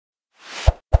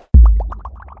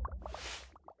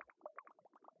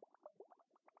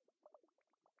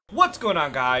What's going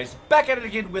on, guys? Back at it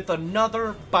again with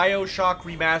another Bioshock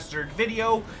Remastered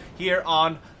video here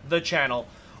on the channel.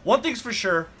 One thing's for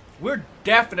sure, we're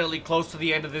definitely close to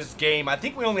the end of this game. I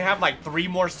think we only have like 3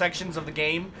 more sections of the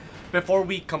game before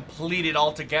we complete it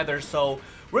all together. So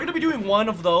we're going to be doing one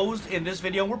of those in this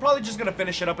video. We're probably just going to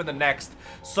finish it up in the next.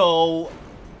 So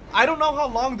I don't know how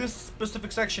long this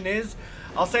specific section is.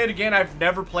 I'll say it again, I've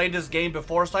never played this game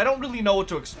before, so I don't really know what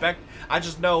to expect. I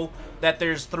just know that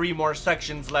there's 3 more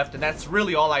sections left, and that's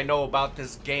really all I know about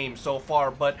this game so far.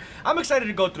 But I'm excited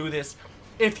to go through this.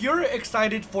 If you're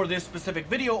excited for this specific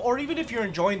video, or even if you're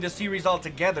enjoying this series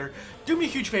altogether, do me a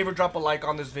huge favor, drop a like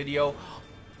on this video.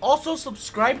 Also,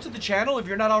 subscribe to the channel if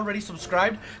you're not already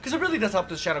subscribed, because it really does help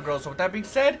this channel grow. So with that being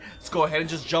said, let's go ahead and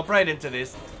just jump right into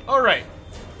this. Alright.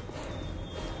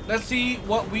 Let's see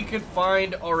what we can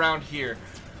find around here.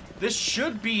 This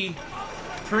should be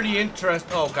pretty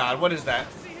interesting. Oh god, what is that?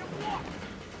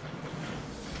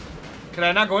 Can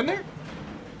I not go in there?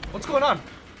 What's going on?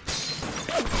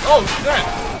 Oh, snap!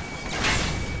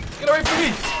 Get away from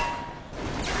me!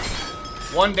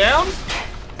 1 down.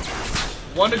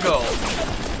 1 to go.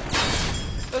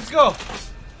 Let's go.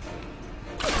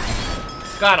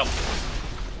 Got him.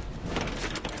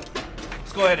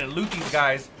 Let's go ahead and loot these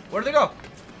guys. Where'd they go?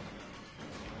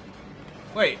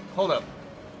 Wait, hold up.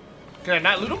 Can I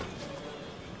not loot them?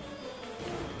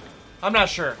 I'm not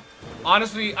sure.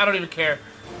 Honestly, I don't even care.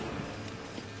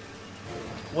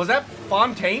 Was that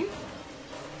Fontaine?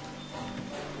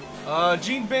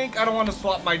 Gene Bank, I don't want to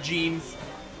swap my jeans.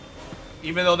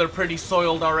 Even though they're pretty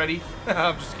soiled already.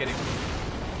 I'm just kidding.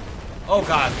 Oh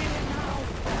god.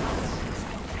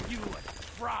 You and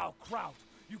Frau Kraut,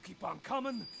 you keep on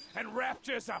coming, and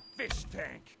Rapture's a fish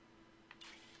tank.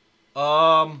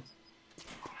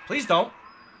 Please don't.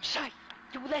 Shy,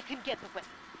 you let him get away.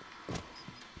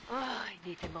 Oh, I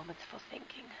need a moment for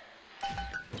thinking.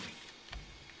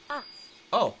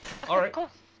 Oh, alright. Of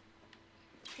course.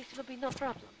 This will be no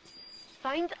problem.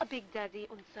 Find a Big Daddy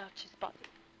and search his body.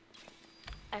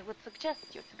 I would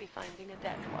suggest you to be finding a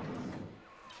dead one.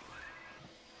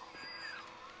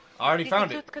 I already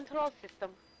found The it. suit control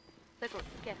system. The good,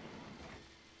 get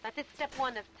it. That is step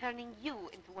 1 of turning you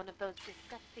into one of those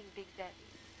disgusting Big Daddies.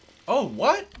 Oh,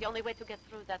 what? The only way to get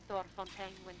through that door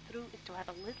Fontaine went through is to have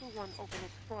a little one open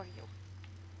it for you.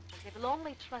 And they will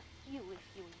only trust you if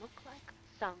you look like,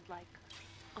 sound like,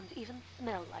 and even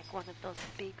smell like one of those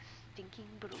big stinking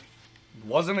brutes.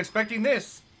 Wasn't expecting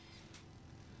this.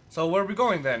 So where are we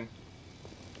going then?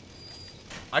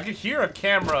 I could hear a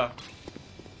camera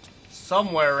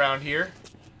somewhere around here.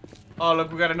 Oh,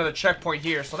 look, we got another checkpoint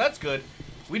here, so that's good.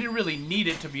 We didn't really need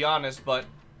it, to be honest, but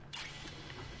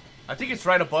I think it's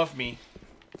right above me.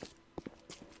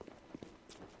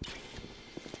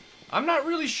 I'm not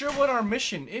really sure what our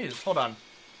mission is. Hold on.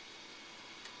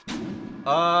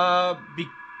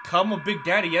 Become a Big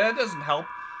Daddy. Yeah, that doesn't help.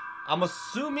 I'm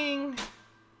assuming...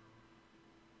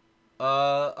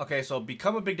 okay, so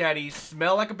become a Big Daddy,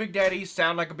 smell like a Big Daddy,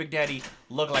 sound like a Big Daddy,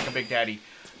 look like a Big Daddy.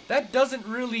 That doesn't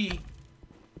really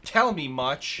tell me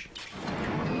much.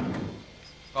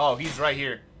 Oh, he's right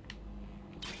here.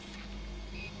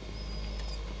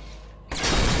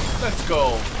 Let's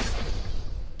go.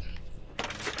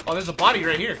 Oh, there's a body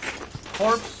right here.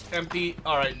 Corpse, empty.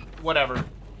 Alright, whatever.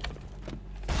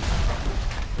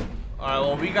 Alright,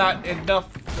 well, we got enough.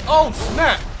 Oh,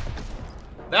 snap!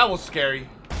 That was scary.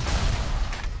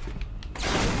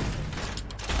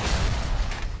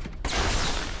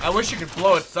 I wish it could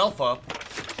blow itself up.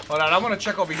 Hold on, I'm gonna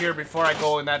check over here before I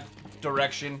go in that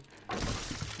direction.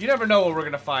 You never know what we're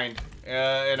gonna find.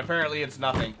 And apparently it's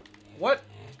nothing. What?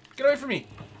 Get away from me.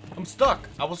 I'm stuck.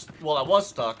 I was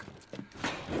stuck.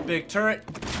 Big turret.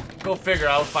 Go figure,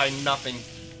 I would find nothing.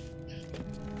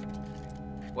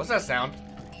 What's that sound?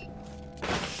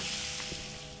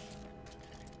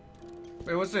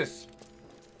 Wait, what's this?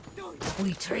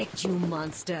 We tricked you,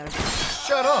 monster.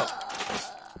 Shut up.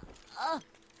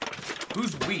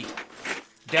 Who's we?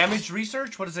 Damage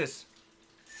research? What is this?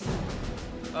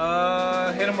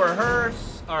 Hit him where it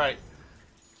hurts. Alright.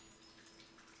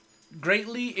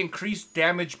 Greatly increased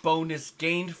damage bonus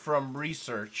gained from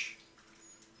research.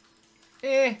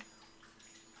 I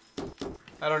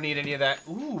don't need any of that.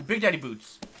 Ooh, Big Daddy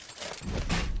boots.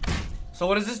 So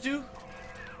what does this do?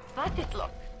 What is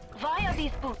look? Why are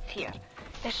these boots here?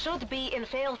 They should be in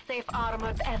fail-safe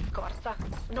armored escorts.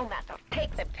 No matter.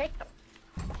 Take them, take them.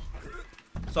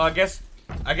 So I guess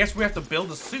we have to build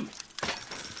a suit.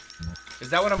 Is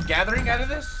that what I'm gathering out of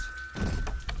this?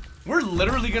 We're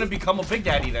literally gonna become a Big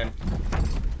Daddy then.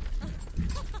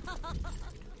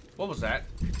 What was that?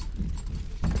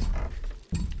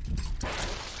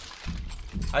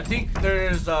 I think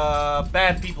there's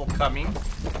bad people coming.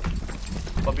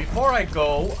 But before I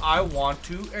go, I want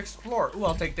to explore. Ooh,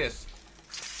 I'll take this.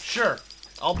 Sure,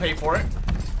 I'll pay for it.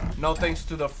 No thanks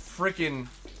to the freaking...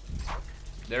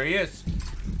 There he is.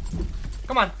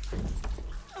 Come on.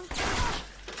 Come back!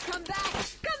 Come back!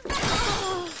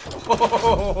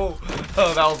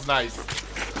 Oh, that was nice.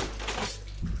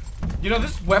 You know,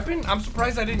 this weapon, I'm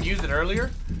surprised I didn't use it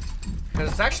earlier. Because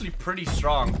it's actually pretty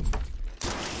strong.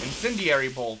 Incendiary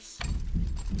bolts.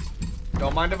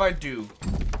 Don't mind if I do.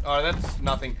 Oh, that's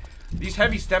nothing. These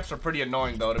heavy steps are pretty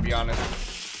annoying, though, to be honest.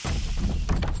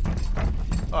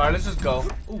 Alright, let's just go.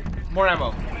 Ooh, more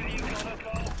ammo. Where you gonna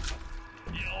go?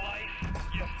 Your life,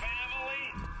 your family?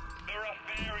 They're a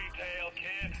fairy tale,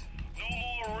 kid. No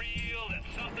more real than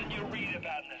something you read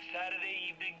about in the Saturday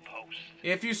Evening Post.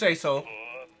 If you say so. Poor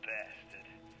bastard.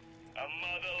 A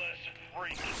motherless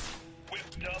freak.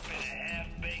 Whipped up in a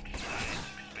half-baked science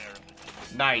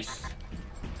experiment. Nice.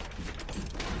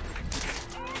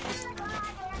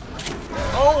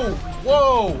 Oh,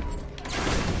 whoa!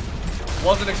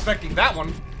 Wasn't expecting that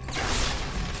one.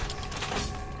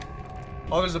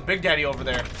 Oh, there's a Big Daddy over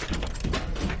there.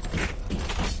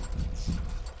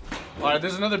 Alright,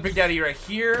 there's another Big Daddy right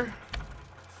here.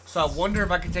 So I wonder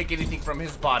if I can take anything from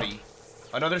his body.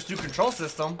 Another suit control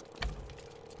system.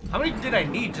 How many did I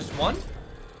need? Just one?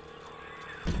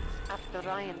 After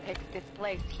Ryan takes this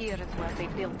place, here is where they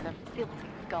build their filthy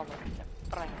scholars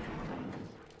and Frankensteins.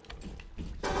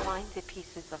 Find the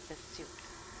pieces of the suit.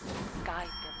 Guide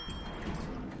them.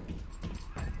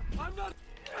 I'm not.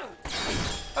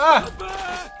 Ah!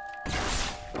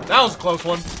 That was a close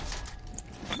one.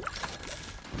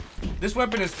 This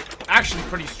weapon is actually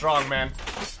pretty strong, man.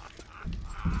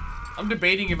 I'm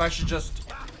debating if I should just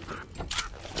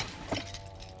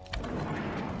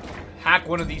hack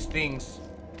one of these things.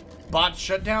 Bot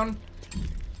shutdown?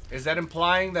 Is that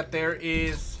implying that there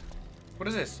is... What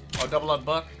is this? Oh, double up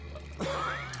buck.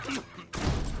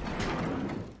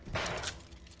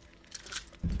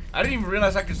 I didn't even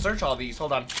realize I could search all these.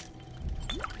 Hold on.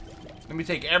 Let me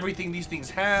take everything these things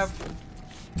have.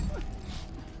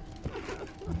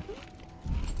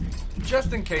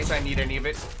 Just in case I need any of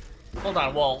it. Hold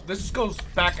on, well, this goes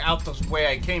back out the way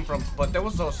I came from, but there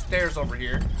was those stairs over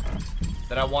here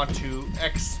that I want to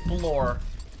explore.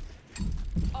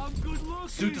 I'm good looking.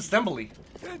 Suit assembly.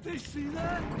 Can't they see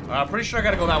that? I'm pretty sure I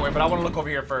gotta go that way, but I want to look over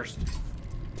here first.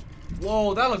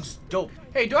 Whoa, that looks dope.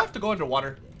 Hey, do I have to go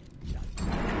underwater?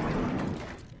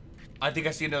 I think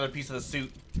I see another piece of the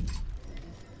suit.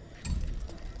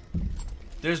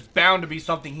 There's bound to be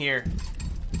something here.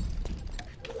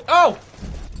 Oh!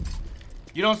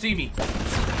 You don't see me.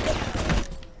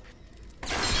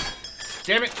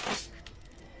 Damn it.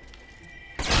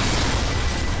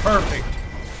 Perfect.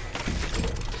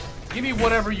 Give me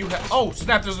whatever you have. Oh,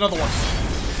 snap, there's another one.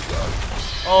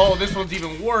 Oh, this one's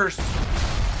even worse.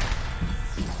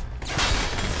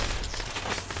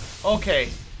 Okay.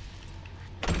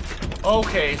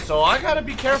 Okay, so I gotta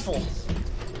be careful.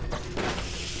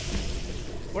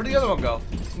 Where'd the other one go?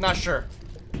 Not sure.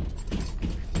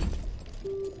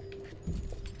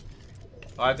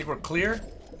 Oh, I think we're clear.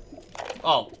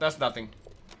 Oh, that's nothing.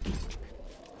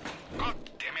 God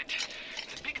damn it.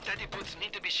 The Big Daddy boots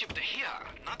need to be shipped here,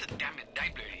 not the damn it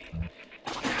library.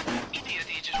 What kind of idiot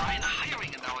is Ryan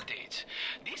hiring nowadays?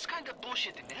 This kind of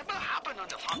bullshit never happened on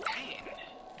the Fontaine.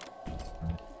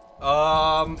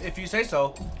 If you say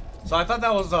so. So I thought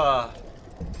that was a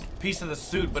piece of the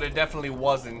suit, but it definitely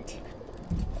wasn't.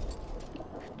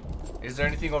 Is there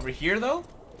anything over here, though?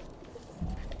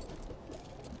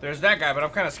 There's that guy, but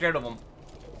I'm kind of scared of him.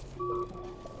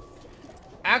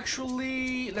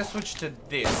 Actually, let's switch to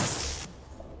this.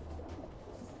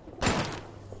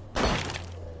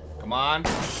 Come on.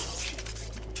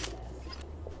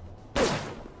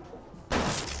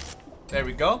 There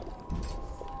we go.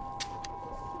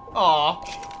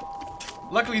 Aw.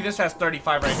 Luckily, this has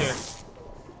 35 right here.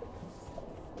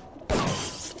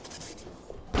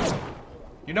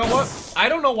 You know what? I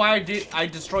don't know why I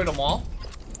destroyed them all.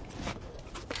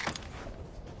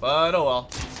 But oh well.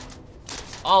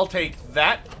 I'll take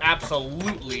that.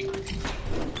 Absolutely.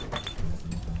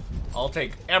 I'll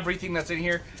take everything that's in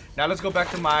here. Now let's go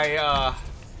back to my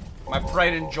my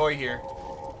pride and joy here.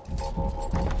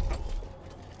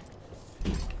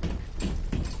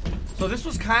 So this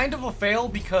was kind of a fail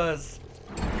because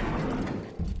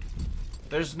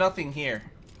there's nothing here.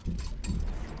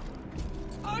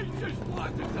 I just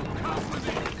wanted some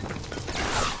company.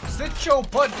 Sit your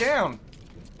butt down.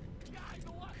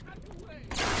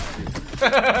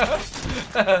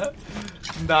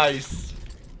 Nice.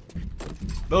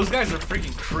 Those guys are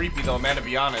freaking creepy though, man, to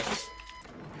be honest.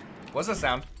 What's the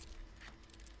sound?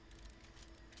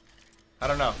 I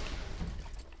don't know.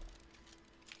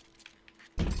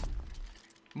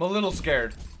 I'm a little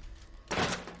scared.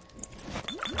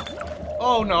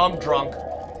 Oh no, I'm drunk.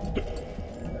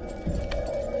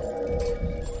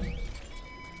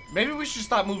 Maybe we should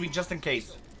stop moving just in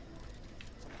case.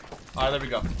 Alright, there we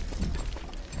go.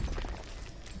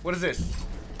 What is this?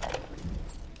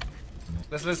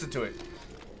 Let's listen to it.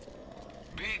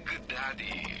 Big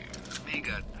Daddy make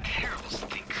a terrible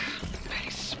stink. Very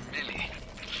smelly.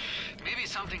 Maybe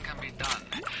something can be done.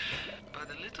 But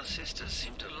the little sisters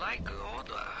seem to like the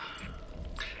order.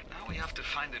 Now we have to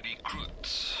find the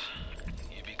recruits.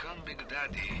 You become Big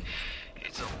Daddy,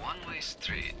 it's a one-way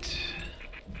street.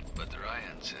 But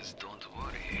Ryan says don't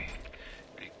worry.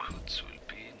 Recruits will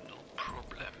be no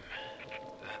problem.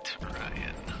 That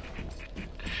Ryan.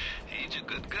 He's a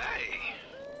good guy.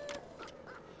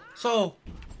 So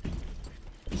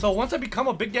once I become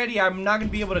a Big Daddy, I'm not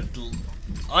gonna be able to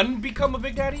unbecome a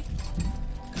Big Daddy?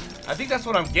 I think that's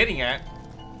what I'm getting at.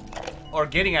 Or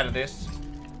getting out of this.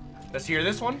 Let's hear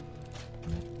this one.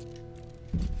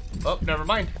 Oh, never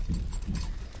mind.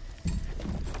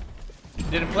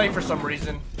 Didn't play for some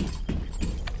reason.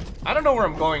 I don't know where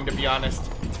I'm going, to be honest.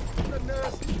 The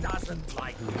nurse doesn't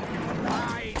like you,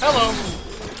 right? Hello.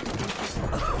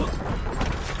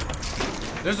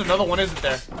 There's another one, isn't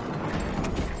there?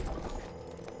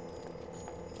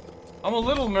 I'm a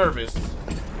little nervous.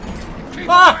 Keep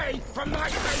Ah! away from my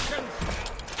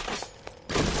patients!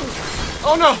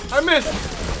 Oh no, I missed.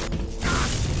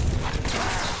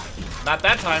 Not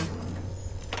that time.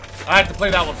 I had to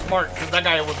play that one smart because that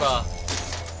guy was a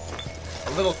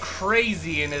little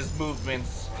crazy in his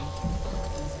movements.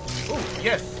 Ooh,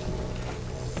 yes.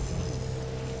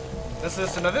 Let's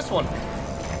listen to this one.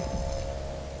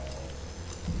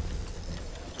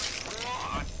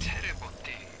 Oh, a terrible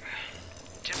thing.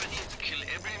 Japanese kill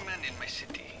every man in my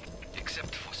city,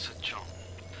 except for Suchong.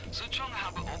 Suchong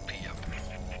have opium.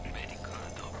 Very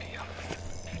good opium.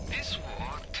 This war,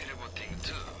 terrible thing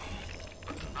too.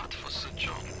 But not for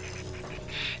Suchong.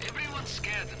 Everyone's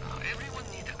scared now. Everyone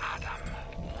need Adam.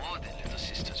 More than little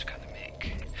sisters can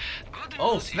make. Good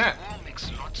Oh, news is snap. war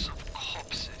makes lots of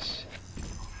corpses.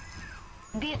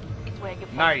 This is where you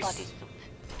find Nice. bodysuit.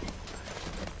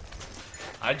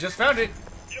 I just found it.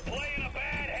 You're playing a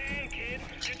bad hand, kid.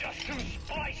 You're just too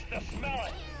spliced to smell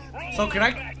it. Roll So can on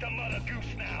I- back to Mother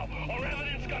Goose now, or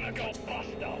evidence gonna go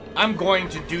busto. I'm going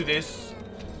to do this.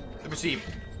 Let me see.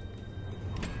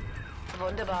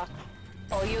 Wunderbar.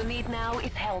 All you need now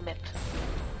is helmet.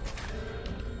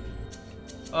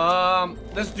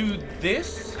 Let's do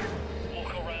this.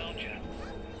 Look around you.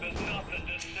 There's nothing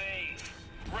to save.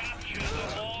 Rapture's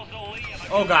a mausoleum.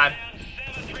 Oh, God.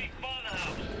 Cemetery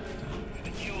funhouse.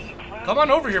 And you and the crowd Come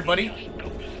on over here, buddy. just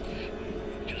ghosts.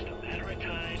 Just a matter of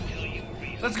time till you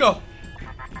realize. Let's go.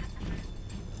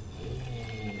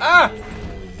 Ah!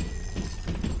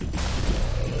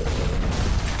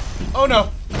 Oh no.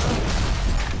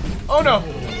 Oh no.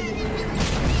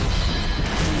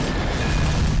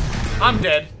 I'm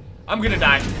dead. I'm gonna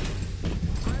die.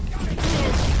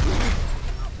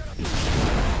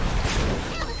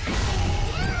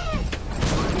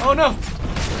 Oh no.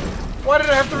 Why did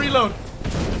I have to reload?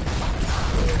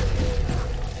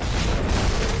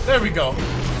 There we go.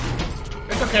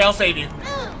 It's okay, I'll save you.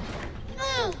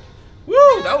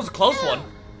 Woo, that was a close one.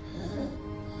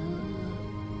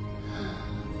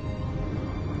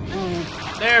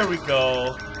 There we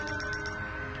go.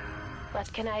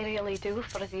 What can I really do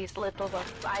for these little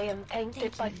ones? I am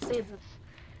tainted by sins.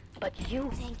 But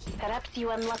you, perhaps you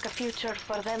unlock a future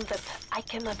for them that I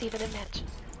cannot even imagine.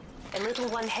 A little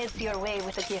one heads your way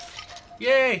with a gift.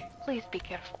 Yay! Please be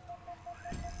careful.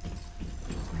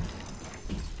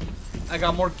 I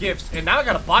got more gifts, and now I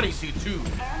got a bodysuit too.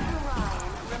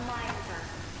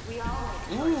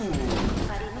 Ooh.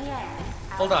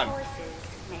 Hold on.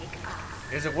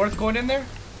 Is it worth going in there?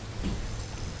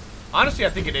 Honestly, I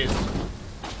think it is.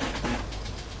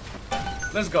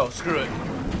 Let's go. Screw it.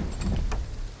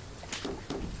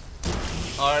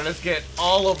 Alright, let's get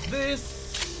all of this.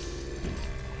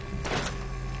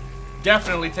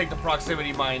 Definitely take the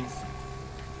proximity mines.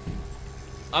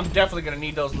 I'm definitely gonna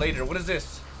need those later. What is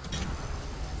this?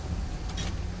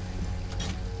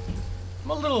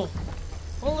 I'm a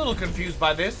little confused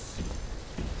by this.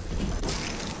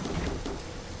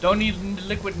 Don't need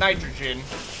liquid nitrogen.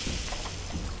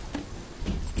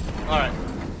 Alright,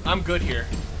 I'm good here.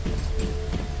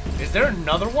 Is there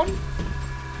another one?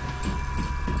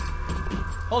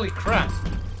 Holy crap.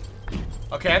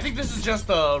 Okay, I think this is just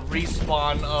a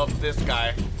respawn of this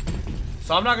guy.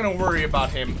 So I'm not gonna worry about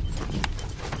him.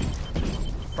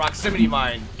 Proximity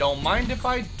mine. Don't mind if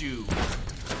I do.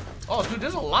 Oh, dude,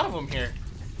 there's a lot of them here.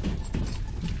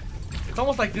 It's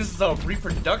almost like this is a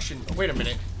reproduction. Oh, wait a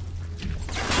minute.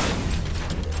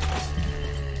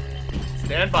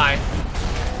 Stand by.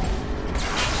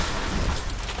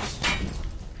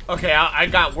 Okay, I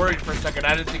got worried for a second.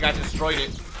 I didn't think I destroyed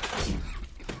it.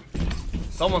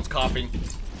 Someone's coughing.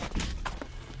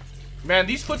 Man,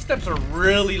 these footsteps are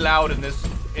really loud in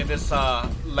this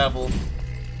level.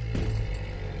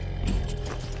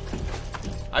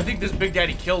 I think this Big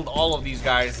Daddy killed all of these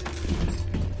guys.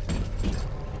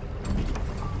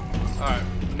 Alright,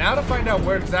 now to find out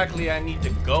where exactly I need to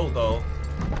go, though.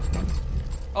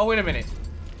 Oh, wait a minute.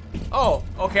 Oh,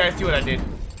 okay, I see what I did.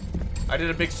 I did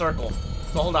a big circle.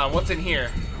 So hold on, what's in here?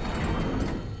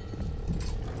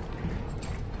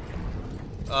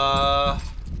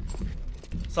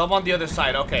 So I'm on the other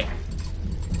side, okay.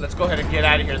 Let's go ahead and get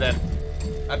out of here then.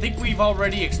 I think we've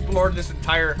already explored this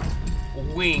entire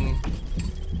wing.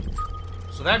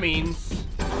 So that means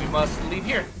we must leave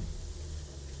here.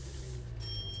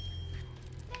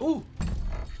 Ooh.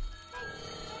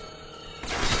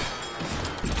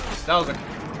 That was a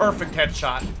perfect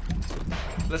headshot.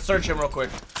 Let's search him real quick.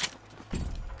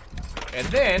 And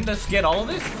then let's get all of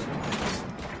this.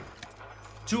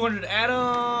 200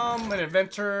 Atom, an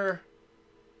inventor.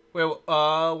 Well,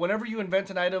 whenever you invent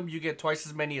an item, you get twice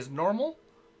as many as normal.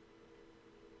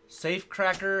 Safe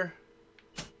cracker.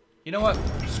 You know what?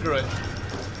 Screw it.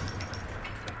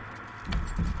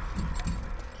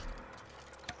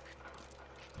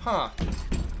 Huh.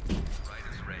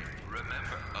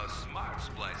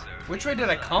 Which way did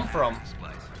I come from?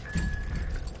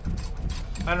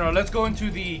 I don't know. Let's go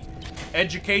into the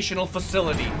educational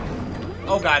facility.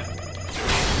 Oh, God.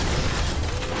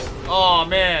 Oh,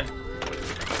 man.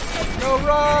 No,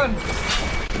 run!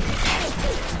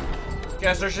 Can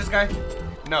I search this guy?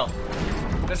 No.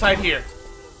 Let's hide here.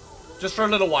 Just for a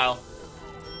little while.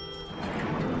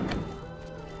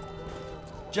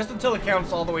 Just until it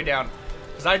counts all the way down.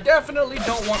 Because I definitely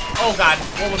don't want... Oh, God.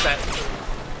 What was that?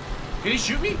 Can he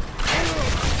shoot me?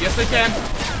 Yes, they can.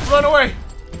 Run away.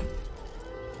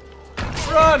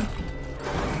 Run.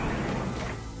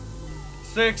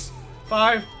 6,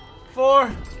 5, 4,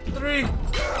 3, 2,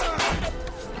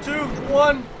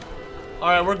 1.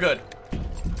 Alright, we're good.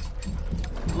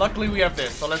 Luckily, we have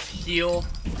this. So let's heal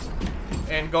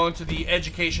and go into the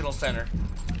educational center.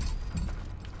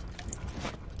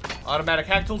 Automatic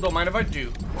hack tool. Don't mind if I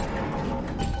do.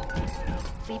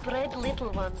 We bred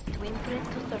little ones to imprint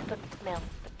to certain smells,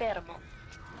 the pheromones.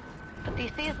 But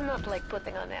this is not like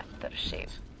putting on aftershave.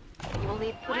 You will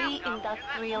need 3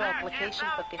 industrial applications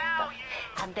of this stuff,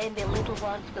 and then the little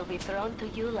ones will be thrown to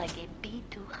you like a bee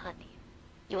to honey.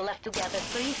 You will have to gather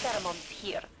 3 pheromones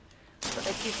here, so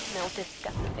that you smell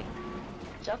disgusting.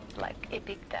 Just like a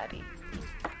Big Daddy.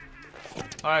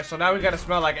 Alright, so now we gotta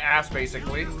smell like ass,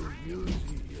 basically.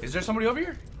 Is there somebody over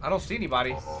here? I don't see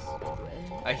anybody.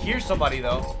 I hear somebody,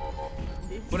 though.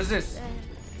 What is this?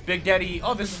 Big Daddy.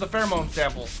 Oh, this is the pheromone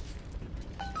sample.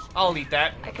 I'll eat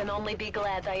that. I can only be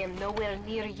glad I am nowhere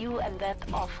near you and that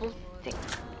awful stink.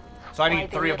 So I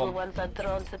need 3 of them. Why the little ones are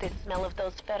drawn to the smell of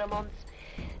those pheromones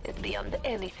is beyond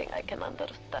anything I can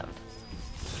understand.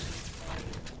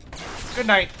 Good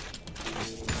night.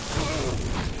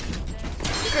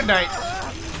 Good night.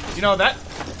 You know, that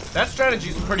strategy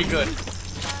is pretty good.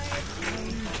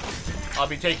 I'll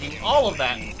be taking all of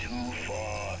that.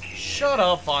 Shut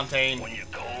up, Fontaine. When you're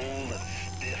cold and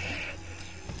stiff,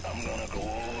 I'm gonna go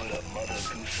over to Mother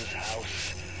Goose's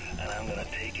house and I'm gonna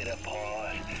take it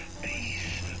apart,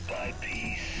 piece by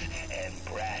piece and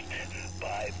brat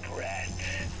by brat.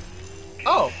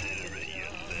 Oh. Consider it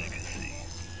your legacy.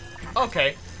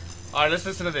 Okay. Alright, let's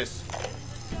listen to this.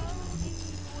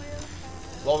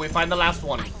 Well, we find the last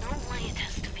one. I know why it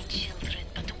has to be children,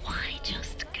 but why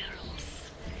just girls?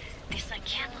 This I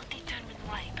cannot determine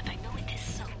why, but I know it is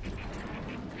so.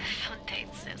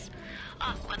 Fontaine says,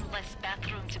 one less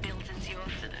bathroom to build in the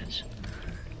orphanage.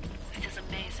 It is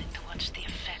amazing to watch the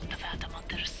effect of Adam on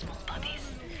their small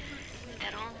bodies.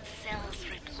 Their own cells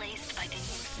replaced by the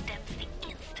new stems the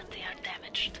instant they are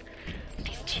damaged.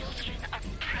 These children are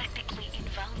practically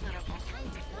invulnerable.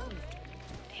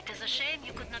 It is a shame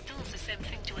you could not do the same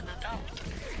thing to an adult.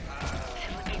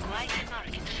 There would be quite a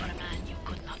market for a man you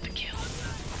could not kill.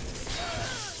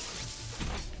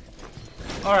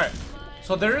 Alright.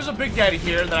 So there is a Big Daddy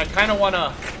here that I kind of want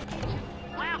to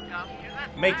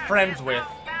make friends with.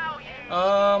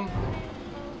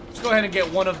 Let's go ahead and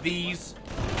get one of these.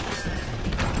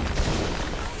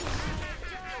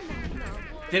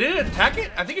 Did it attack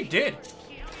it? I think it did.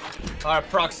 Alright,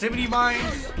 proximity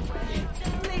mines.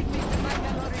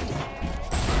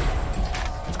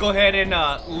 go ahead and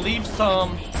leave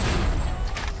some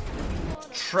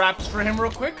traps for him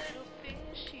real quick.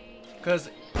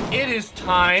 Because it is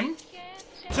time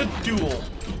to duel.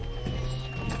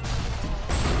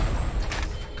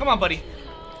 Come on, buddy.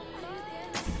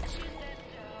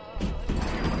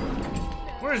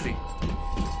 Where is he?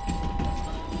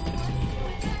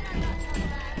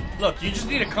 Look, you just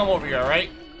need to come over here, alright?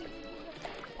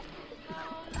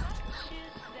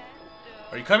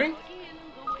 Are you coming?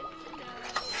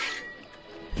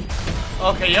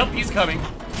 Okay, yep, he's coming.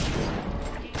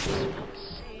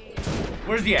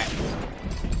 Where's he at?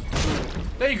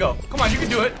 There you go. Come on, you can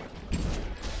do it.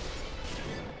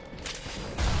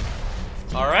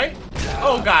 Alright.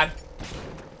 Oh, God.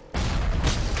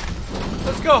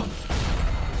 Let's go.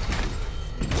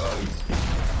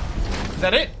 Is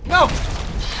that it? No!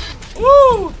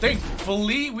 Woo!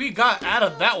 Thankfully, we got out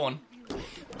of that one.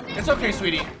 It's okay,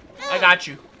 sweetie. I got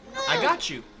you. I got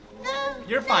you.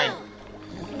 You're fine.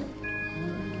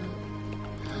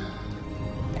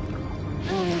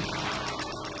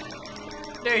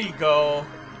 There you go.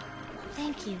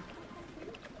 Thank you.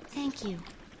 Thank you.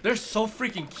 They're so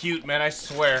freaking cute, man, I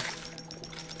swear.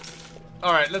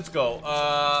 Alright, let's go.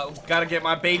 Gotta get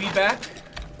my baby back.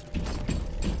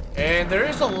 And there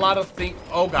is a lot of things.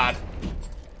 Oh, God.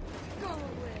 Go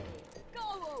away. Go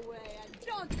away and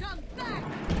don't come back.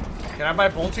 Can I buy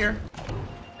bolts here?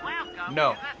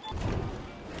 No.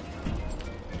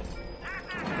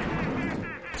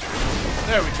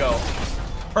 There we go.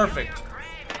 Perfect.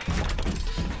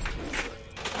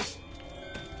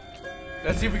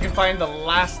 Let's see if we can find the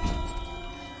last.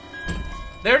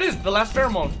 There it is, the last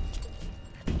pheromone.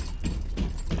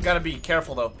 Gotta be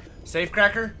careful though. Safe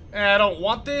cracker? I don't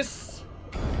want this,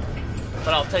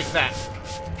 but I'll take that.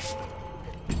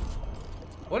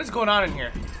 What is going on in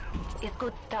here? It's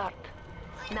good start.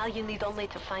 Now you need only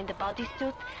to find the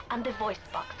bodysuit and the voice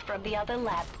box from the other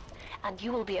lab, and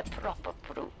you will be a proper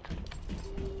brute.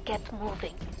 Get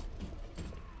moving.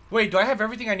 Wait, do I have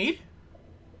everything I need?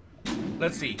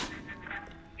 Let's see.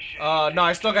 No,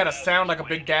 I still gotta sound like a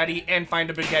Big Daddy and find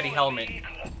a Big Daddy helmet. You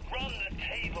could have run the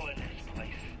table in this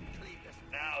place.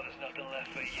 Now there's nothing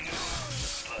left for you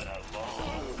but a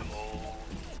long, cold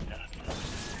nut.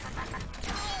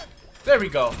 There we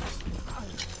go.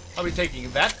 I'll be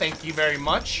taking that, thank you very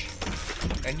much.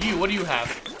 And you, what do you have?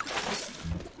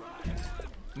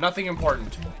 Nothing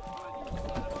important.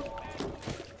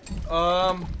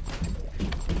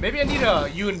 Maybe I need a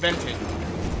you invented.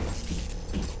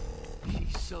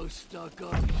 She's so stuck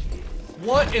up.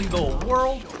 What in the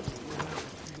world?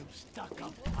 Stuck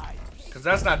up pipes. Because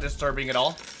that's not disturbing at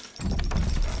all.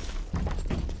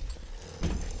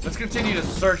 Let's continue to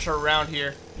search around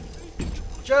here.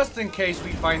 Just in case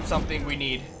we find something we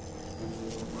need.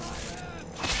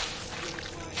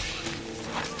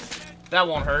 That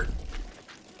won't hurt.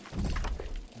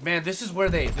 Man, this is where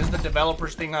this is the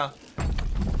developers thing, huh?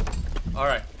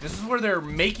 Alright, this is where they're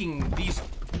making these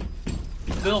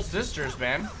little sisters,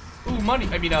 man. Ooh, money.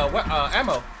 I mean,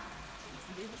 ammo.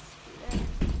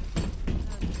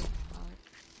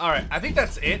 Alright, I think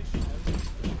that's it.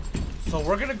 So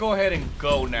we're gonna go ahead and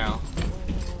go now.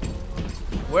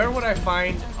 Where would I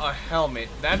find a helmet?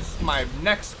 That's my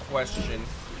next question.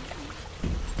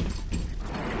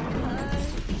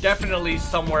 Definitely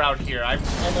somewhere out here. I'm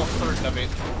almost certain of it.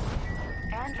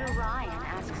 Andrew Ryan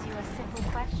asks you a simple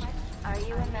question. Are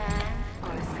you a man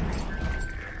or a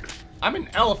snake? I'm an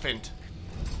elephant.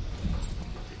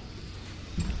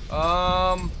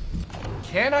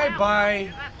 Can I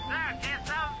buy...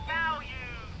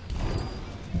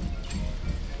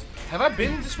 Have I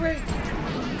been this way?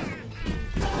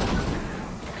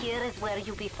 Here is where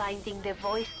you'll be finding the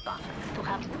voice box to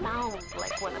have sound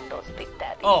like one of those Big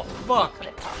Daddy. Oh, fuck.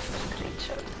 Repulsive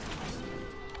creatures.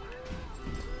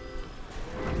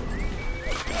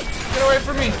 Get away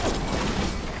from me.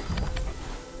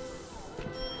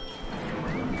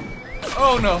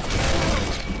 Oh, no.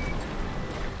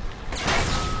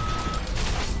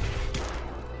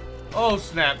 Oh,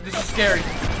 snap. This is scary.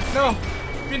 No.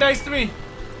 Be nice to me.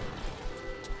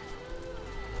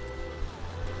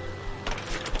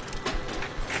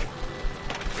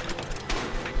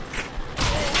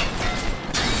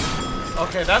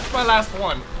 Okay, that's my last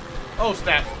one. Oh,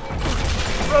 snap.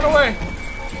 Run away.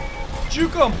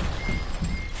 Juke him.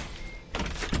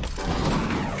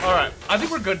 Alright, I think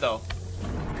we're good, though.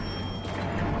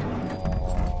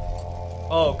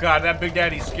 Oh, God, that Big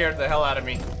Daddy scared the hell out of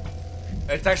me.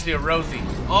 It's actually a Rosie.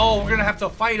 Oh, we're gonna have to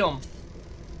fight him.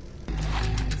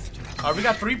 Alright, we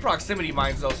got 3 proximity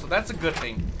mines, though, so that's a good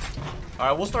thing.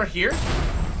 Alright, we'll start here.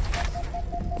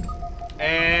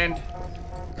 And...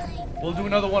 we'll do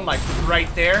another one, like, right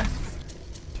there.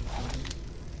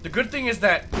 The good thing is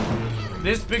that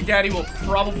this Big Daddy will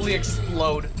probably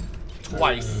explode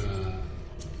twice.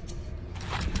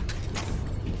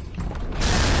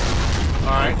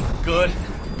 Alright, good.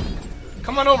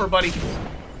 Come on over, buddy.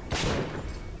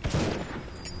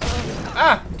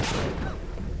 Ah!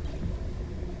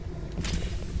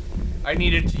 I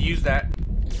needed to use that.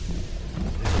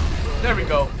 There we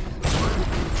go.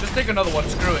 Just take another one,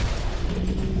 screw it.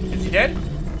 Is he dead?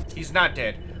 He's not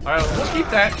dead. Alright, we'll keep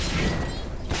that.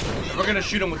 And we're gonna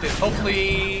shoot him with this.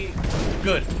 Hopefully...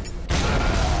 good.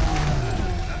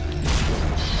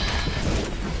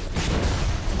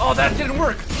 Oh, that didn't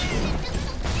work!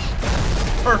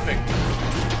 Perfect.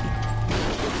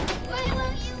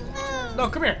 No,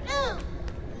 come here.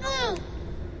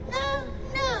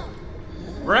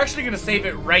 We're actually gonna save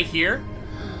it right here.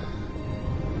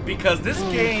 Because this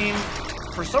game,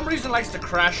 for some reason, likes to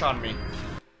crash on me.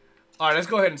 Alright, let's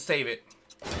go ahead and save it.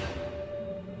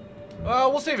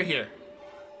 We'll save it here.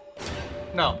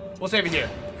 No, we'll save it here.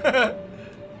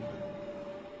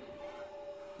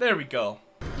 There we go.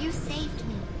 You saved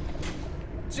me.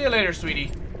 See you later,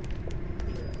 sweetie.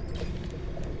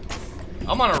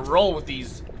 I'm on a roll with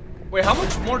these. Wait, how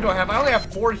much more do I have? I only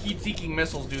have 4 heat-seeking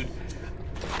missiles, dude.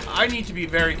 I need to be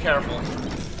very careful.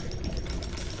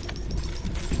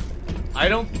 I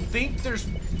don't think there's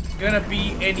gonna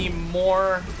be any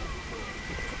more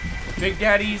Big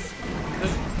Daddies.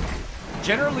 There's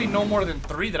generally no more than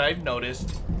 3 that I've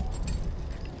noticed.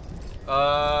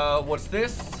 What's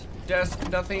this? Desk,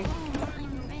 nothing.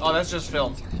 Oh, that's just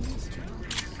film.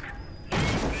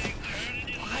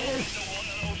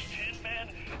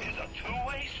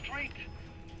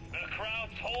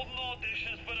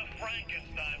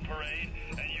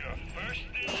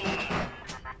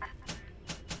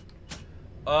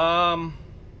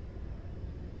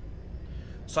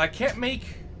 So I can't make...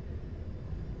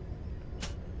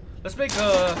 Let's make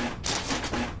a...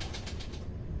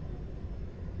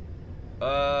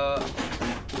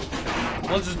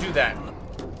 Let's just do that.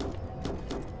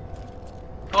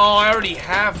 Oh, I already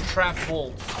have trap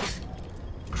bolts.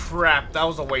 Crap, that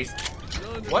was a waste.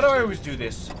 Why do I always do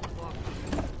this?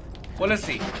 Well, let's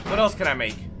see. What else can I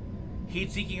make?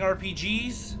 Heat-seeking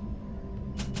RPGs?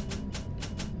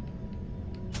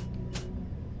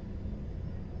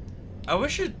 I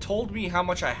wish it told me how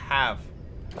much I have.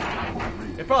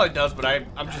 It probably does, but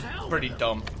I'm just pretty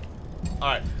dumb.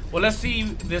 Alright, well, let's see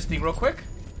this thing real quick.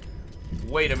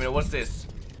 Wait a minute, what's this?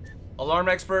 Alarm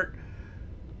expert.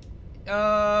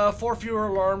 4 fewer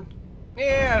alarm.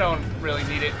 Yeah, I don't really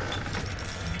need it.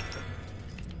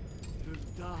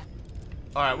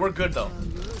 Alright, we're good though.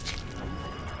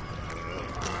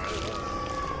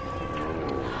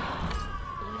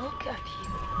 Look at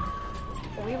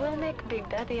you. We will make Big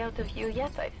Daddy out of you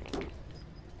yet, I think.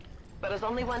 But there's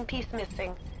only one piece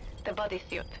missing. The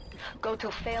bodysuit. Go to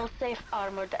fail-safe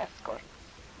armored escort.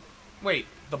 Wait,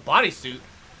 the bodysuit?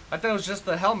 I thought it was just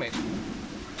the helmet.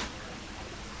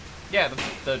 Yeah,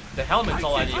 the helmet's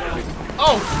all I need.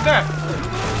 Oh, snap!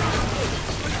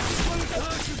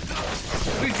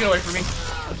 Please get away from me.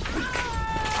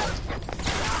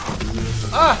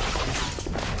 Ah!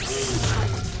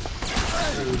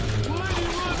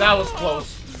 That was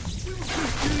close.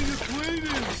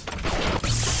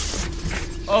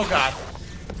 Oh god.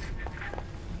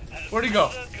 Where'd he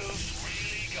go?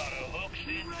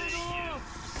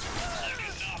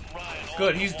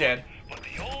 Good, he's dead.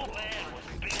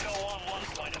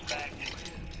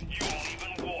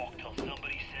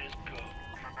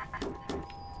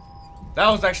 That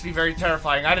was actually very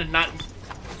terrifying. I did not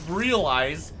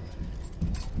realize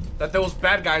that there was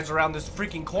bad guys around this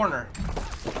freaking corner.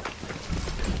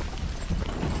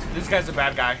 This guy's a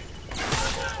bad guy.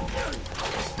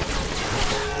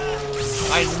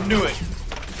 I knew it.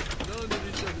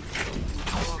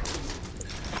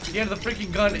 He had the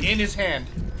freaking gun in his hand.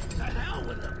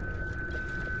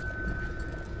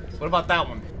 What about that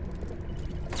one?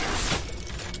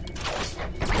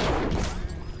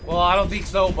 Well, I don't think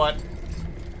so, but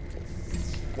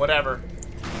whatever.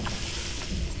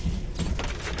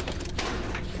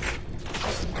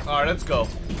 Alright, let's go.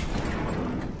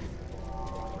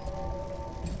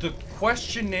 The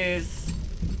question is,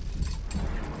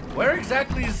 where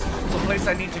exactly is the place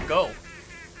I need to go?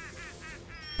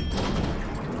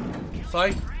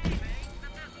 So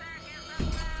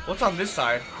what's on this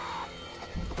side?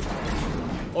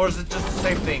 Or is it just the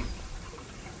same thing?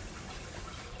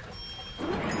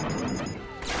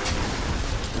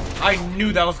 I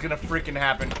knew that was gonna freaking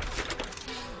happen.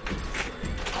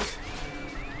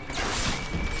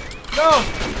 No!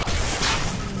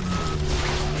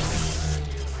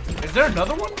 Is there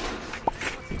another one?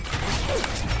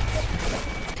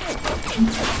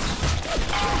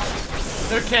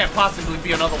 There can't possibly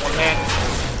be another one, man.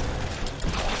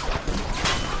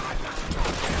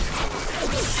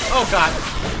 Oh god.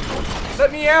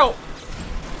 Let me out.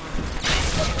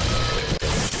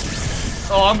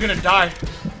 Oh, I'm gonna die.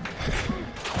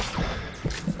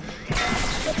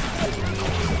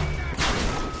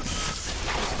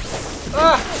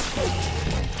 Ah!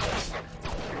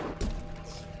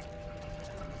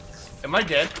 Am I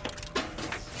dead?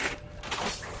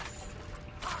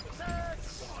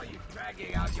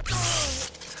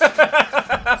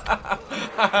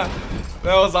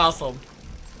 That was awesome.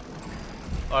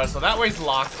 Alright, so that way's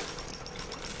locked.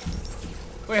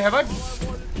 Wait, have I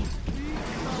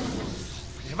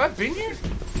been here?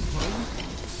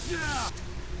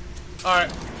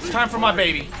 Alright, time for my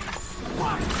baby.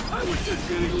 Come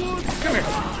here.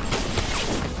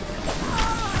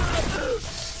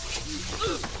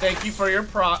 Thank you for your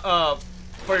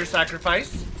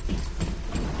sacrifice.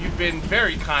 You've been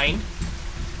very kind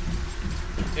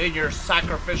in your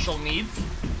sacrificial needs.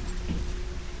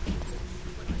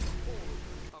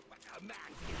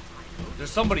 There's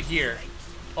somebody here.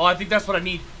 Oh, I think that's what I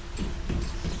need.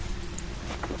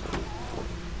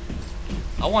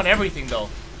 I want everything though.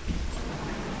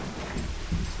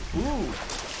 Ooh.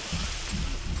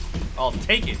 I'll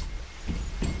take it.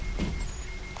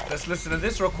 Let's listen to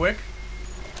this real quick.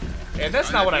 And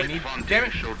that's not what I need. Damn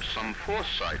it. Showed some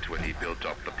foresight when he built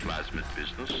up the plasmid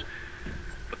business.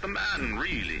 But the man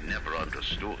really never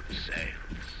understood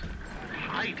sales.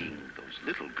 Hiding those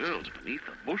little girls beneath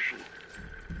a bushel.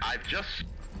 I've just...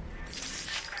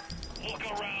 Look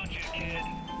around you, kid.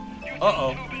 You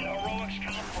Uh-oh. think stupid heroics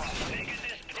come from big in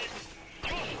this pit?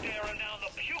 You're staring down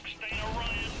the puke stain of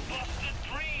Ryan's busted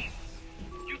dream.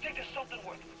 You think there's something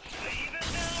worth saving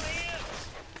down here?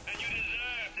 And you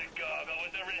deserve to gargle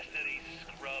with the rest of these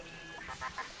scrubs.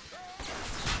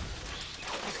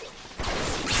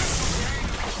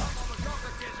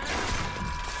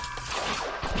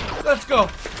 Let's go.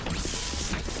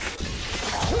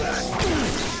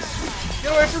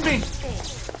 Get away from me.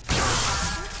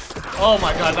 Oh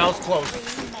my god, that was close.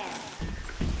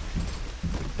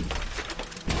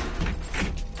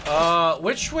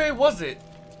 Which way was it?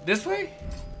 This way?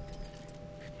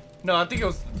 No, I think it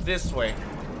was this way.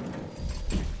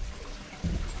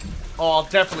 Oh, I'll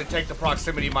definitely take the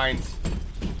proximity mines.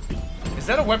 Is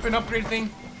that a weapon upgrade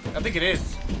thing? I think it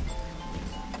is.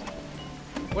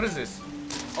 What is this?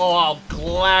 Oh, I'll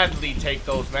gladly take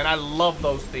those, man. I love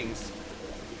those things.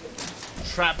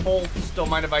 Trap bolts, don't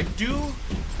mind if I do.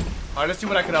 Alright, let's see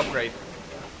what I can upgrade.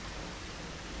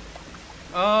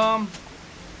 I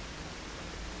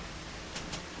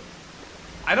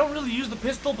don't really use the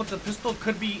pistol, but the pistol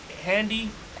could be handy.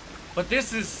 But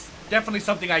this is definitely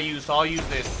something I use, so I'll use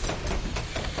this.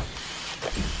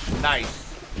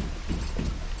 Nice.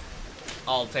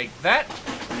 I'll take that.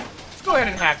 Let's go ahead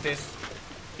and hack this.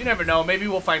 You never know, maybe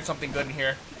we'll find something good in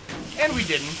here. And we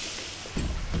didn't.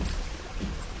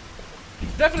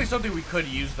 It's definitely something we could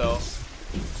use, though.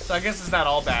 So I guess it's not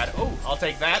all bad. Oh, I'll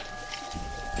take that.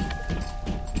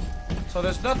 So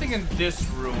there's nothing in this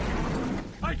room.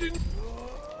 I didn't.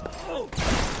 Oh.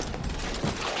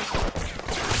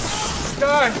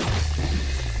 Die!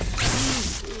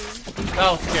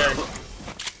 That was scary.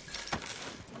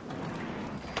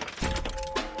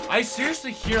 I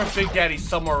seriously hear a Big Daddy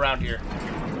somewhere around here.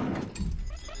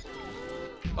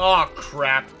 Oh,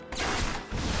 crap.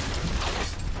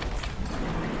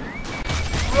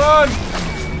 Run!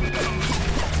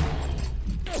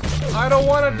 I don't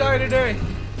want to die today.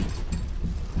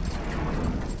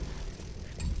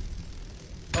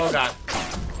 Oh, God.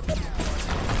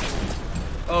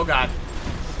 Oh, God.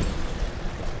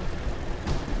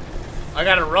 I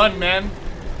gotta run, man.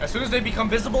 As soon as they become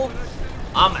visible,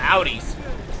 I'm outies.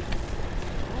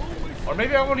 Or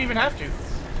maybe I won't even have to.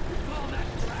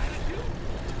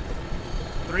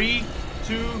 3,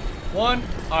 2, 1.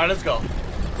 Alright, let's go.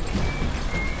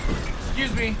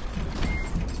 Excuse me.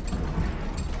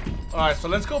 Alright, so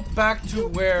let's go back to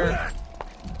where...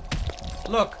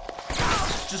 Look.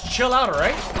 Just chill out,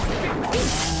 alright?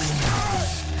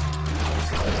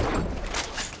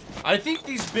 I think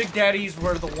these Big Daddies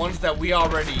were the ones that we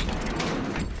already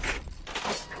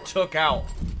took out.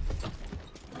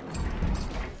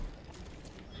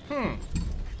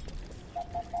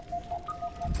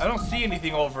 I don't see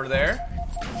anything over there.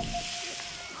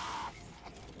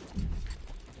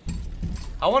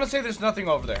 I want to say there's nothing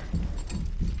over there.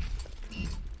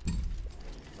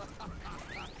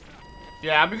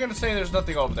 Yeah, I'm gonna say there's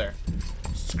nothing over there.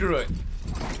 Screw it.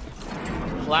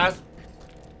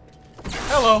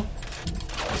 Hello.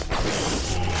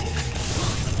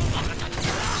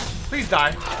 Please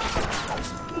die.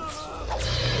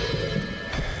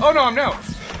 Oh no, I'm now.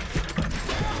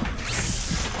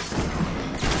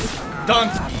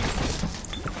 Dunskies.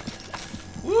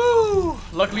 Woo!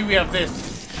 Luckily we have this.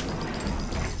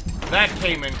 That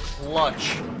came in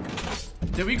clutch.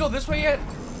 Did we go this way yet?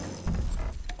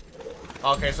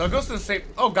 Okay, so it goes to the same.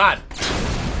 Oh god.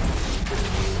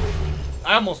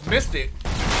 I almost missed it.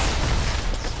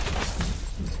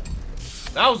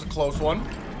 That was a close one.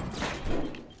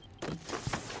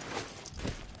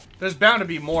 There's bound to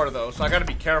be more though, so I gotta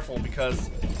be careful because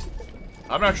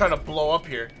I'm not trying to blow up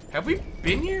here. Have we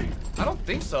been here? I don't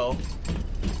think so.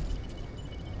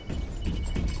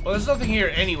 Well, there's nothing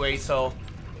here anyway, so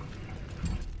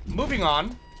moving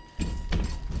on.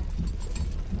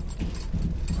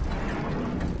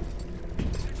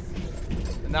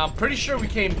 Now I'm pretty sure we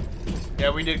came.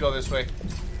 Yeah, we did go this way.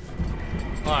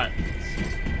 All right.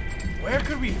 Where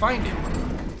could we find it?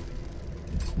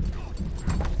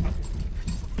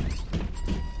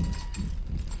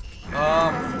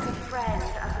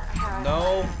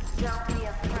 No.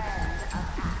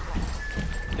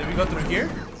 Did we go through here?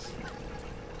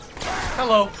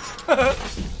 Hello.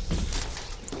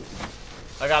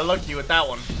 I got lucky with that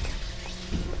one.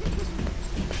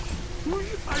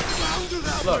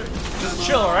 Look, just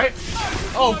chill, alright?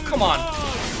 Oh, come on.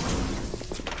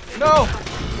 No!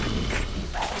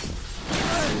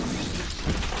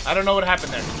 I don't know what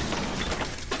happened there.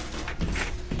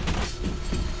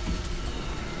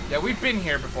 Yeah, we've been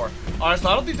here before. Alright, so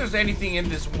I don't think there's anything in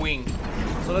this wing.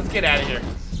 So let's get out of here.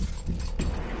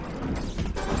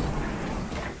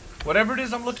 Whatever it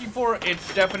is I'm looking for,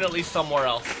 it's definitely somewhere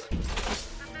else.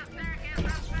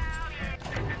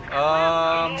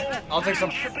 I'll take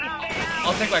some.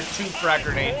 I'll take like 2 frag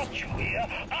grenades.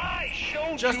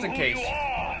 Just in case.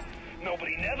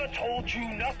 Nobody never told you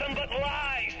nothing but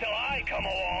lies till I come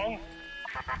along.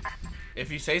 If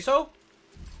you say so?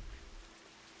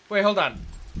 Wait, hold on.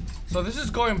 So this is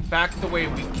going back the way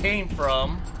we came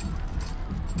from.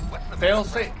 Fail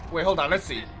safe. Wait, hold on. Let's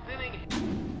see.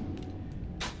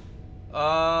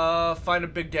 Find a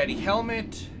Big Daddy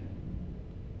helmet.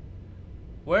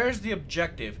 Where's the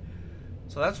objective?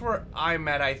 So that's where I'm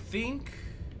at, I think.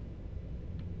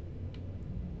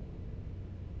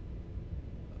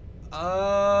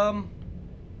 I'm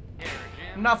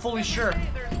not fully sure.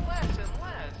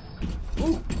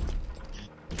 Ooh.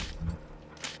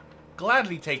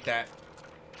 Gladly take that.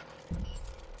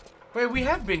 Wait, we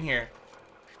have been here.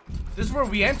 This is where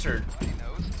we entered.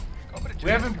 We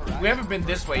haven't been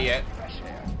this way yet.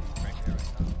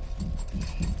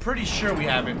 Pretty sure we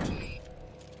haven't.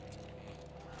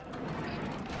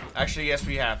 Actually, yes,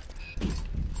 we have.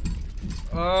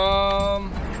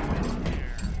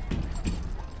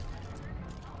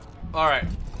 Alright,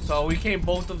 so we came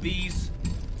both of these.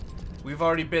 We've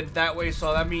already been that way,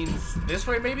 so that means this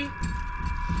way, maybe?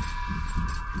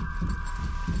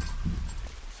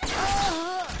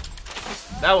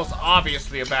 That was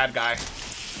obviously a bad guy.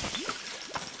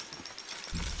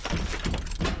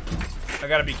 I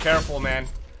gotta be careful, man.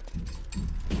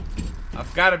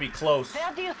 I've gotta be close.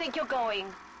 Where do you think you're going?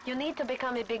 You need to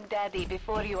become a big daddy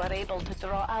before you are able to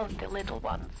draw out the little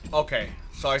ones. Okay,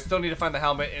 so I still need to find the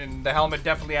helmet, and the helmet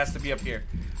definitely has to be up here.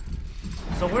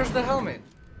 So where's the helmet?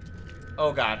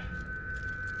 Oh god.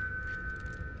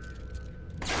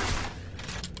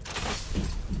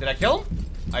 Did I kill him?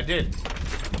 I did.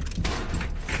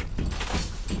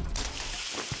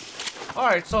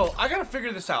 Alright, so I gotta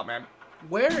figure this out, man.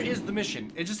 Where is the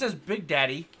mission? It just says Big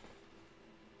Daddy.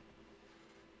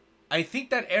 I think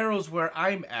that arrow's where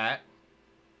I'm at.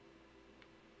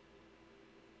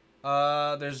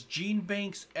 There's gene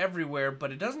banks everywhere,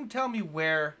 but it doesn't tell me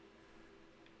where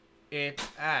it's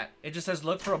at. It just says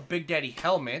look for a Big Daddy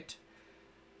helmet.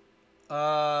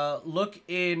 Look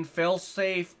in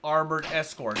fail-safe armored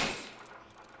escorts.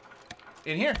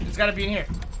 In here. It's gotta be in here.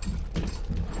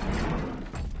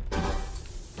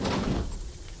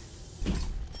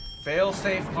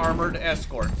 Fail-safe armored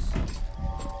escorts.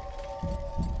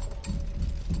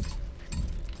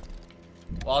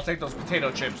 Well, I'll take those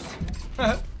potato chips.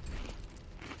 Huh.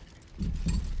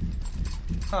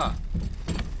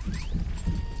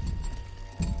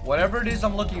 Whatever it is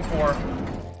I'm looking for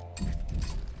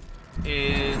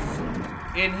is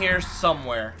in here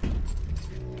somewhere.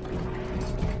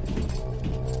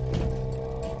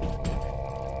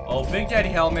 Oh, Big Daddy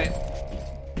helmet.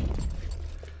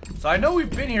 So I know we've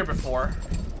been here before.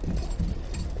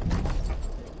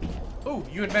 Ooh,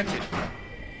 you invented.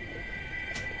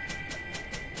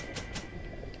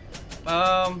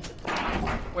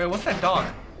 Wait, what's that dog?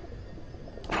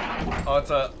 Oh,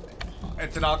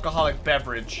 it's an alcoholic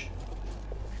beverage.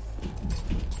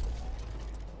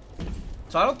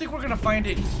 So I don't think we're gonna find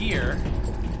it here.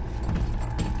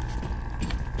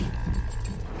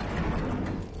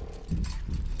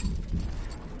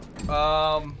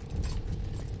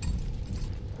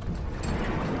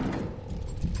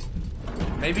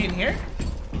 Maybe in here?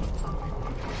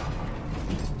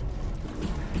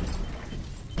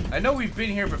 I know we've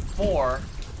been here before.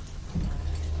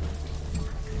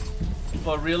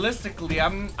 But realistically,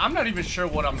 I'm not even sure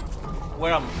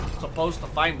where I'm supposed to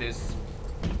find this.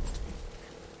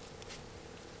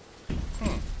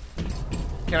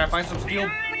 Can I find some steel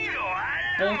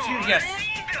bolts here? Yes.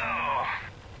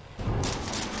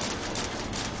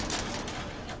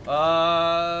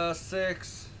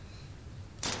 6.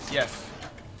 Yes.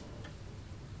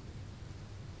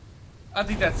 I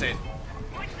think that's it.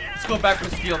 Let's go back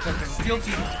with steel tip, because the steel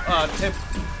tip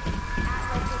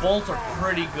bolts are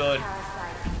pretty good.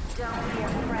 Don't be a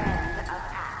friend of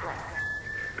Atlas.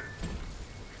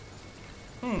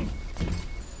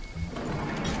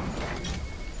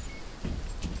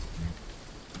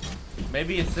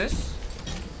 Maybe it's this?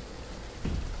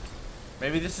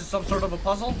 Maybe this is some sort of a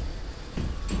puzzle?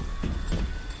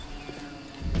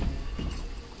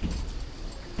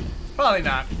 Probably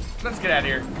not. Let's get out of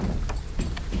here.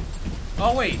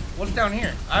 Oh wait, what's down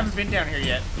here? I haven't been down here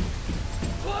yet.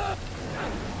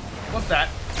 What's that?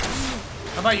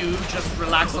 How about you just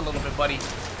relax a little bit, buddy?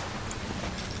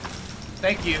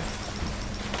 Thank you.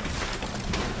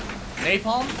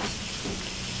 Napalm?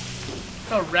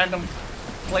 It's a random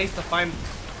place to find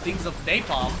things of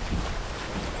napalm.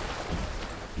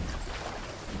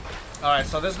 Alright,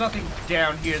 so there's nothing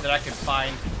down here that I can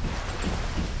find.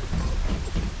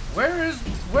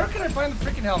 Where can I find the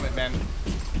freaking helmet, man?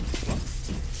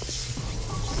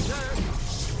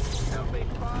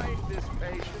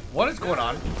 What is going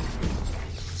on?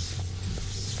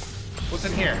 What's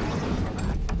in here?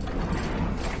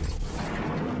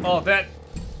 Oh, that...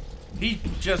 He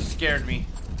just scared me.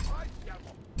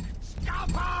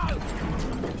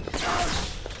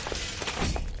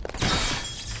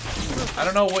 I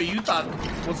don't know what you thought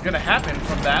was gonna happen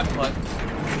from that, but...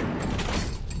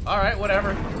 Alright,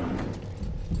 whatever.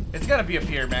 It's gotta be up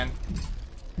here, man.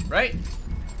 Right?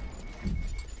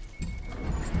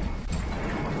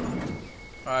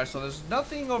 Alright, so there's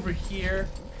nothing over here.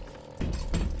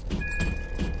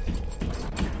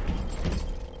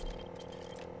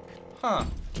 Huh.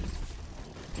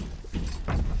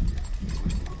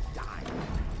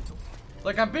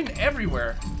 Like, I've been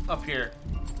everywhere up here.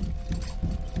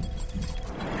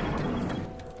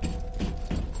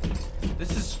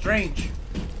 This is strange.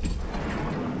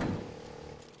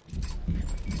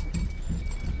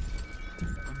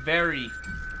 Very.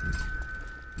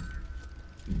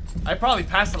 I probably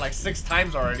passed it like 6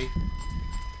 times already.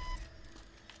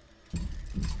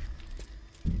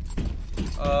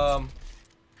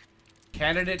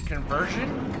 Candidate conversion?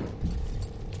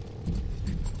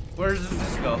 Where does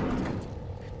this go?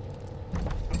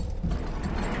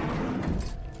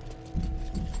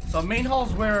 So main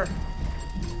hall's where...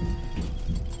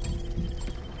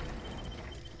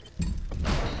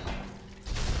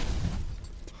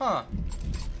 Huh.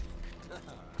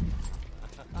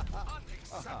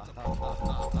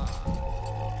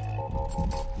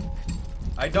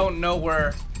 I don't know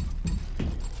where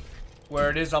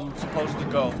it is I'm supposed to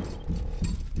go.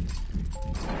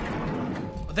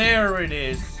 There it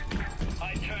is.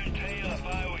 I turn tail if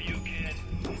I were you, kid.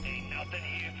 Ain't nothing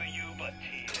here for you but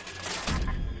tears.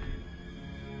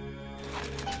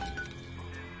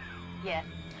 Yes.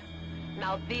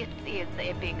 Now this is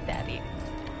a Big Daddy.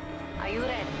 Are you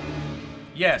ready?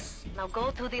 Yes. Now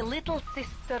go to the little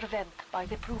sister vent by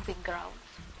the proving grounds.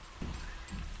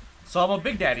 So I'm a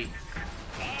Big Daddy.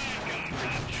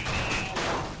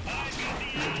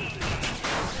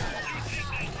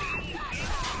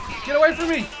 Get away from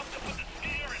me!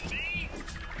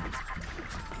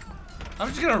 I'm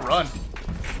just gonna run.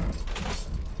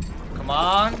 Come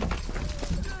on.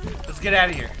 Let's get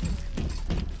out of here.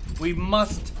 We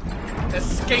must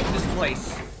escape this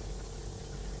place.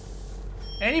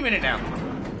 Any minute now.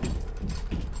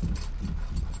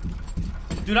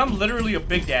 Dude, I'm literally a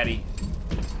Big Daddy.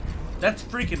 That's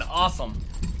freaking awesome.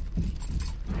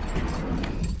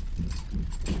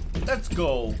 Let's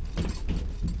go.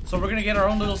 So we're gonna get our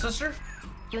own little sister?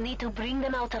 You need to bring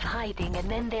them out of hiding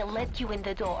and then they'll let you in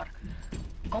the door.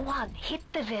 Go on, hit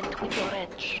the vent with your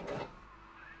wrench.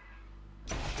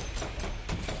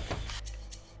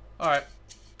 Alright.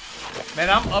 Man,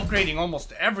 I'm upgrading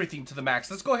almost everything to the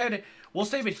max. Let's go ahead. We'll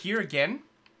save it here again.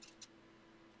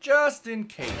 Just in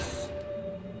case.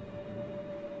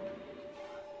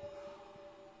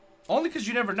 Only because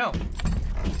you never know.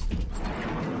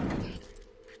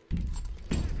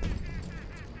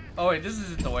 Oh wait, this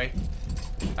isn't the way.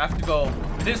 I have to go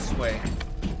this way.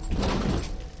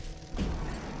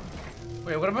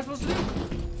 Wait, what am I supposed to do?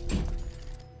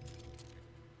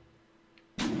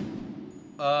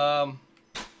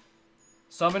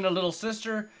 Summon a little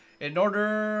sister. In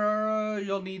order,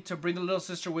 you'll need to bring the little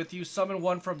sister with you. Summon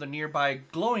one from the nearby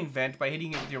glowing vent by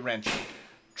hitting it with your wrench.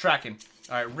 Tracking.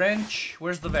 Alright, wrench.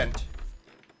 Where's the vent?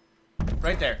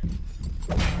 Right there.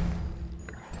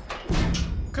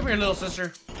 Come here, little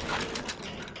sister.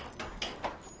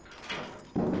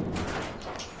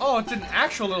 Oh, it's an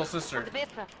actual little sister.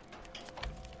 Bitter.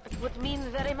 It would mean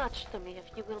very much to me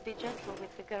if you will be gentle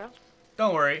with the girls.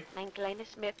 Don't worry. Mein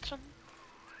kleines Mädchen.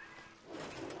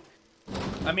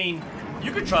 I mean,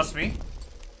 you can trust me.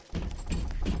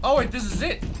 Oh wait, this is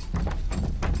it.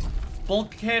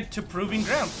 Bulkhead to proving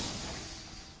grounds.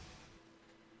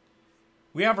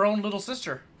 We have our own little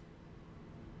sister.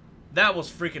 That was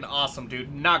freaking awesome,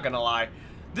 dude. Not gonna lie.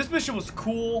 This mission was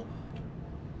cool,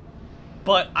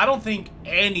 but I don't think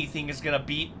anything is gonna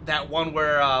beat that one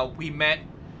where we met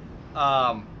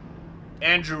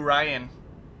Andrew Ryan.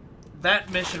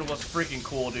 That mission was freaking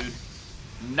cool, dude.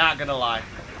 Not gonna lie.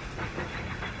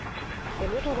 The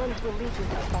little ones will lead you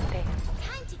to Fontaine,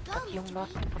 but you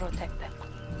must protect them.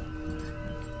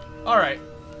 Alright.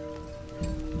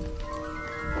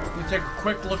 Let me take a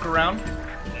quick look around.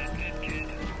 That's it, kid.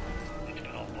 It's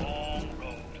been a long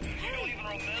road. You don't even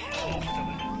remember most of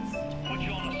it. Put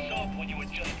you on a sub when you were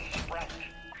just a sprat.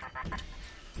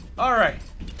 Alright.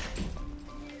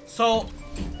 So,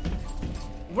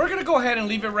 we're gonna go ahead and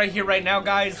leave it right here right now,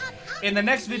 guys. In the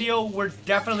next video, we're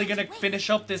definitely gonna finish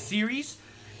up this series,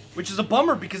 which is a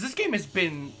bummer because this game has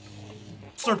been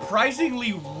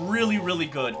surprisingly really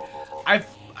good. I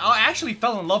actually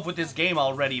fell in love with this game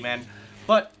already, man.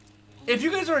 But if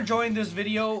you guys are enjoying this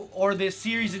video or this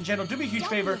series in general, do me a huge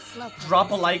favor,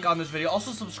 drop a like on this video.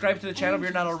 Also subscribe to the channel if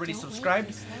you're not already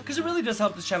subscribed, because it really does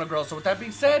help this channel grow. So with that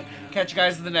being said, catch you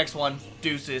guys in the next one.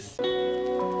 Deuces.